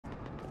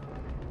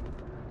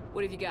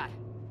What have you got?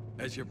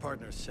 As your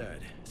partner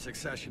said,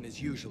 succession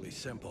is usually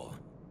simple.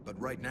 But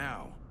right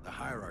now, the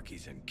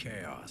hierarchy's in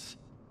chaos.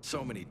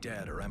 So many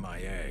dead or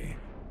MIA.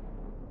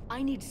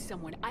 I need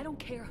someone, I don't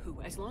care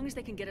who, as long as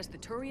they can get us the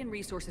Turian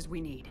resources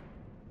we need.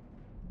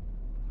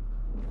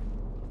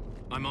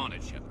 I'm on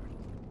it, Shepard.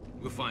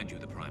 We'll find you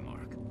the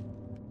Primarch.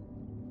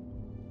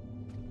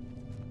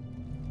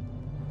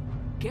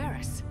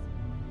 Garrus.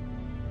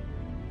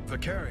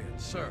 Vicarian,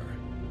 sir.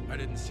 I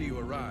didn't see you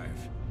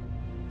arrive.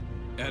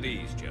 At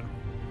ease, General.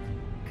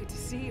 Good to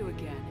see you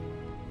again.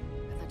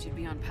 I thought you'd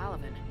be on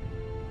Palaven.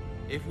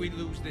 If we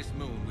lose this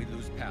moon, we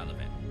lose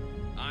Palaven.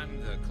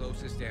 I'm the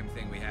closest damn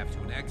thing we have to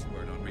an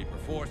expert on Reaper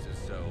forces,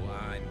 so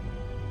I'm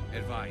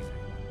advising.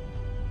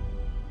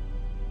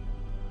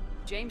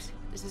 James,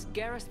 this is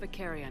Garrus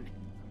Vicarian.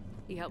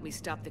 He helped me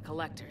stop the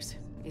Collectors.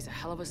 He's a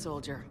hell of a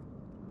soldier.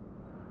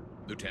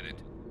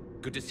 Lieutenant,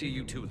 good to see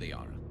you too,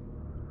 Liara.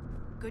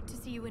 Good to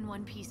see you in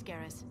one piece,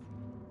 Garrus.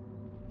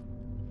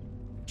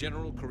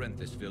 General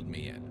Corinthus filled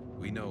me in.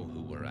 We know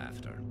who we're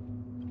after.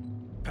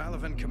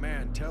 Palaven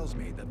Command tells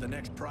me that the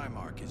next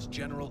Primarch is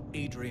General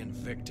Adrian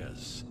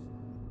Victus.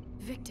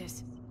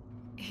 Victus.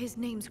 His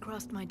name's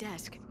crossed my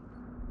desk.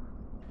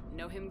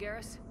 Know him,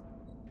 Garrus?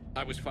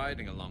 I was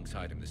fighting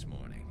alongside him this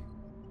morning.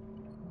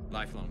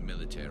 Lifelong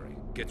military,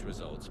 gets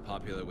results,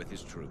 popular with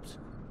his troops.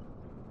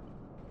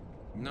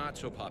 Not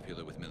so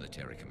popular with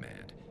military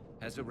command.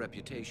 Has a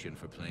reputation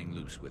for playing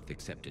loose with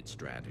accepted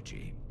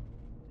strategy.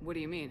 What do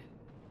you mean?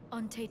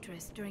 On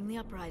Tatris, during the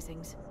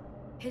uprisings,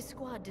 his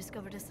squad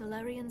discovered a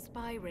Solarian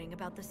spy ring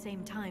about the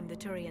same time the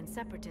Turian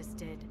Separatists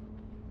did.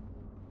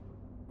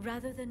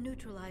 Rather than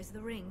neutralize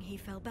the ring, he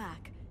fell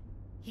back.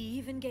 He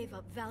even gave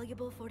up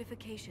valuable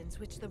fortifications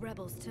which the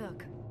rebels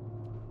took.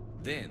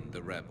 Then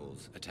the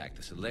rebels attacked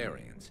the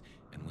Solarians,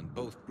 and when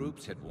both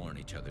groups had worn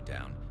each other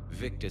down,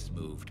 Victus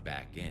moved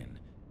back in.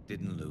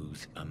 Didn't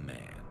lose a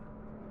man.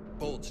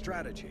 Bold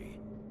strategy,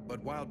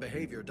 but wild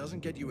behavior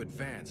doesn't get you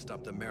advanced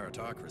up the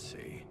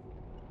meritocracy.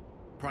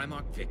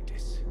 Primarch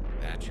Victus.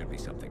 That should be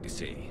something to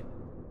see.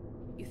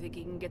 You think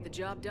he can get the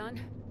job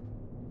done?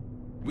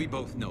 We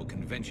both know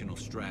conventional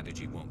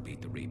strategy won't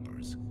beat the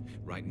Reapers.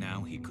 Right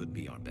now, he could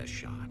be our best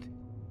shot.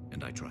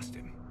 And I trust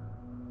him.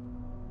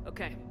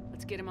 Okay,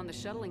 let's get him on the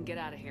shuttle and get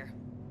out of here.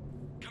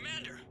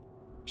 Commander!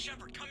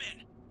 Shepard, come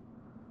in!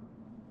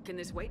 Can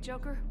this wait,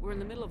 Joker? We're in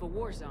the middle of a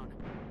war zone.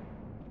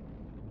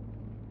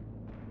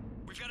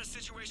 We've got a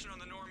situation on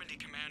the Normandy,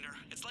 Commander.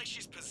 It's like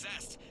she's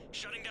possessed.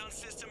 Shutting down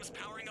systems,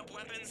 powering up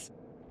weapons.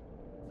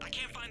 I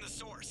can't find the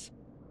source.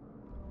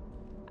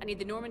 I need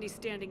the Normandy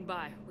standing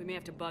by. We may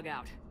have to bug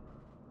out.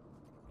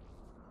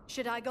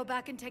 Should I go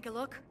back and take a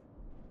look?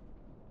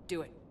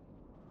 Do it.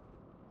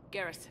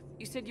 Garrus,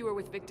 you said you were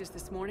with Victus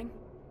this morning?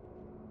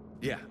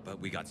 Yeah, but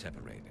we got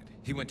separated.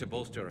 He went to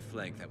bolster a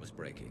flank that was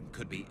breaking.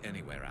 Could be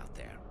anywhere out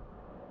there.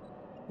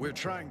 We're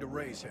trying to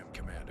raise him,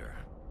 Commander.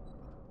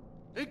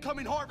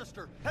 Incoming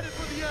Harvester! Headed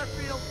for the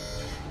airfield!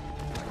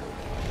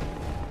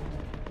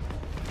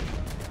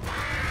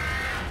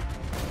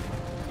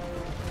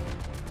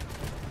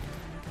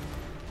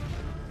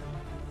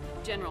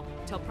 General,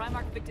 tell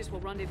Primarch Victus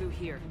we'll rendezvous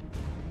here.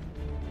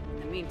 In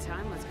the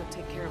meantime, let's go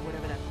take care of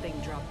whatever that thing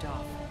dropped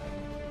off.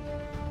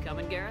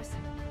 Coming, Garrus?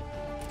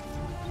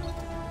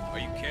 Are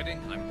you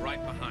kidding? I'm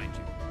right behind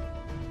you.